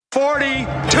42.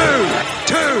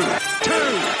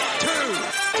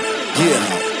 Yeah.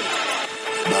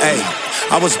 Hey,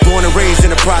 I was born and raised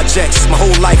in the projects. My whole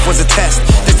life was a test.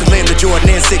 This the land of Jordan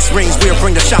and 6 rings. We'll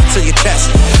bring the shot to your chest.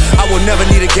 I will never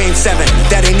need a game 7.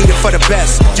 That ain't needed for the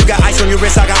best. You got ice on your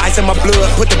wrist, I got ice in my blood.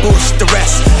 Put the bullshit to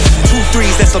rest. 2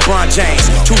 threes, that's LeBron James.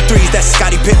 2 threes, that's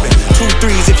Scottie Pippen. 2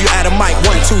 threes, if you add a mic.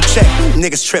 1, 2, check.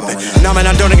 Niggas tripping. Nah, man,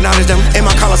 I don't acknowledge them. In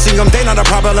my coliseum, they not a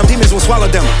problem. Demons will swallow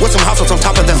them. With some households on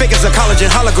top of them. Figures of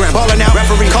collagen, hologram. Ballin' out,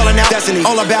 referee, calling out. Destiny,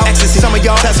 all about ecstasy. Some of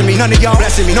y'all testing me, none of y'all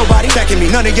blessing me. Nobody checking me,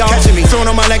 none of y'all catching me. Throwing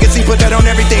on my legacy, put that on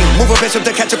everything. Move a bishop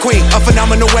to catch a queen. A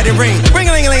phenomenal wedding ring.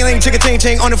 Ring-a-ling-a-ling-ling,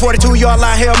 chicka-ting-ting. On the 42 yard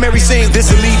line, Hail Mary sing.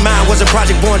 This elite mind was a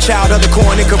project born child of the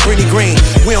corn and Cabrini Green.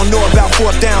 We don't know about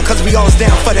 4th down, cause we always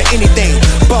down for the anything.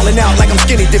 Ballin' out like I'm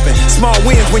skinny dipping. Small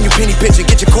wins when you penny pitching.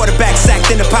 Get your quarterback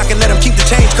sacked in the pocket, let him keep the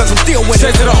change, cause I'm still winning.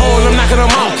 Straight to the hole, I'm knocking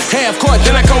them off. Half court,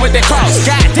 then I come with that cross.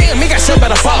 God damn, me got shit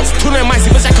better falls. Tune in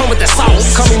Micey, bitch, I come with that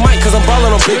sauce. Call me Mike, cause I'm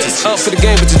ballin' on bitches. Up for the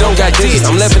game, but you don't got digits.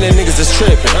 I'm laughing at niggas that's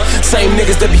tripping. Same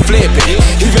niggas that be flipping.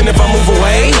 Even if I move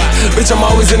away, bitch, I'm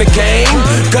always in the game.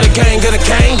 Got a gang,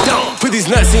 don't put these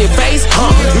nuts in your face,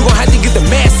 you gon' have to get the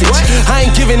message. I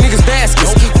ain't giving niggas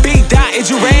baskets. Big Dot, is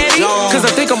you ready? Cause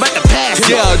I think I'm about to pass it.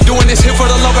 Yeah, doing this here for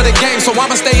the love of the game, so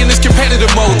I'ma stay in this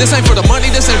competitive mode. This ain't for the money,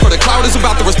 this ain't for the clout, it's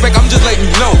about the respect, I'm just letting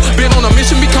you know. Been on a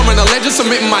mission, becoming a legend,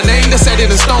 submitting my name to set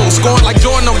it in stone. Scoring like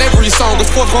Jordan on every song,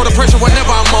 it's 4th quarter pressure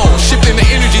whenever I'm on. Shifting the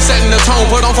energy, setting the tone,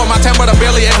 put on for my time, but I'm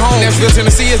barely at home. Nashville,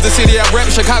 Tennessee is the city I rep,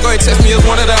 Chicago accepts me as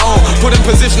one of their own. Put in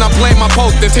position, I'm playing my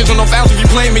post, intentional fouls if you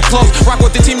playing me close. Rock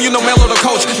with the team, you know Melo the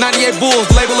coach. 98 Bulls,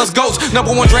 label us goats.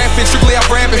 Number 1 draft pick, strictly out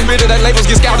brand, been rid of that labels,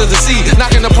 get scouted to see.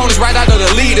 Knocking opponents right out of the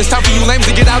lead. It's time for you lames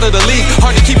to get out of the league.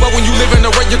 Hard to keep up when you live in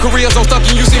the rate. Your career's on stuck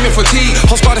and you seeming fatigued.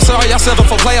 Host party, sorry, y'all settle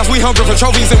for playoffs. We hungry for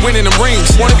trophies and winning them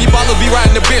rings. Wanna be ballers, be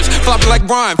riding the bench. Flopping like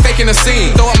Brian, faking a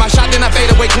scene. Throw up my shot, then I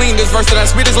fade away clean. This verse that I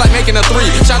spit is like making a 3.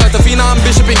 Shout out to PHENOM,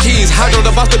 Bishop, and Keez. Hydro,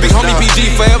 the boss, the big homie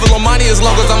PG. Forever low money as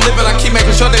long as I'm living. I keep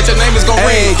making sure that your name is gon'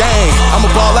 ring. Hey, gang, I'ma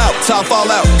ball out, top fall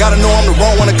out. Gotta know I'm the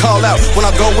wrong one to call out. When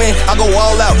I go in, I go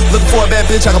all out. Looking for a bad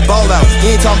bitch, I can ball out.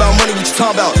 You ain't talking about money, what you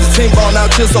talking about? The team ball now,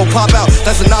 chill, so pop out.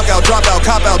 That's a knockout, drop out,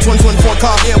 cop out. 2024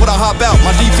 car, yeah, what I hop out.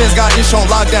 My defense got ish on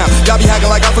lockdown. Y'all be hacking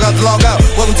like I forgot to log out.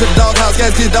 Welcome to the doghouse,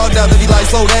 guys get dogged out. They be like,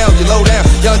 slow down, you low down.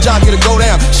 Young jock, get a go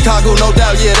down. Chicago, no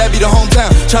doubt, yeah, that be the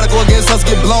hometown. Try to go against us,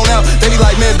 get blown out. They be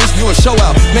like, man, bitch, you a show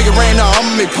out. Make it rain now,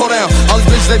 I'ma make pull down. All these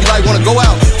bitches, they be like, wanna go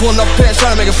out. Pulling up pants,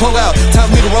 trying to make it pull out. Time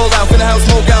for me to roll out, finna have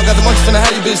smoke out. Got the munchies, finna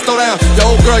have you bitch throw down. Yo,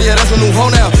 old girl, yeah, that's my new hoe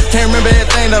now. Can't remember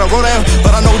everything that I wrote down,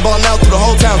 but I know we ballin' out through the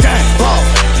whole town. Ball,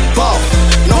 ball,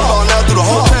 no ballin' out through the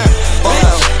whole town. Ball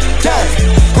out, gang,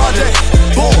 project,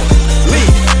 boom,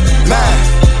 lead, man,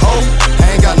 ho,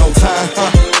 ain't got no time,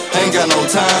 ain't got no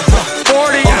time.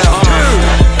 42.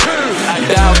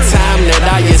 About time that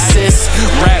I assist,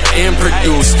 rap and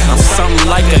produce. I'm something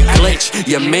like a glitch,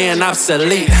 your man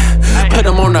obsolete. Put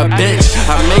him on a bench,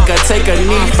 I make her take a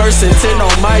knee first and 10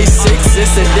 on my 6.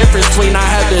 It's the difference between not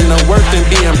having the worth and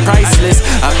being priceless.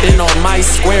 I've been on my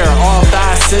square, all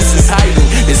 5 senses hiding.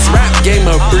 This rap game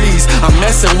a breeze, I'm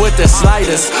messing with the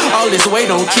sliders. All this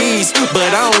weight on keys,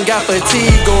 but I don't got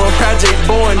fatigue. Going project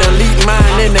born, elite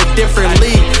mind in a different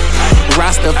league.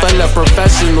 Roster full of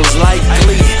professionals like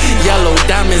Glee. Yellow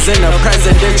diamonds in the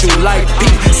presidential like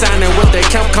Pete. Signing with the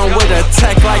camp, come with a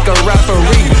tech like a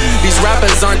referee. These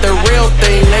rappers aren't the real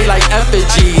thing, they like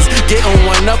effigies. Getting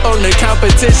one up on the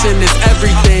competition is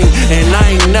everything. And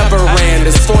I ain't never ran,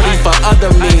 this 40 for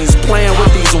other means. Playing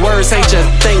with these words ain't your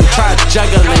thing, try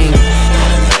juggling.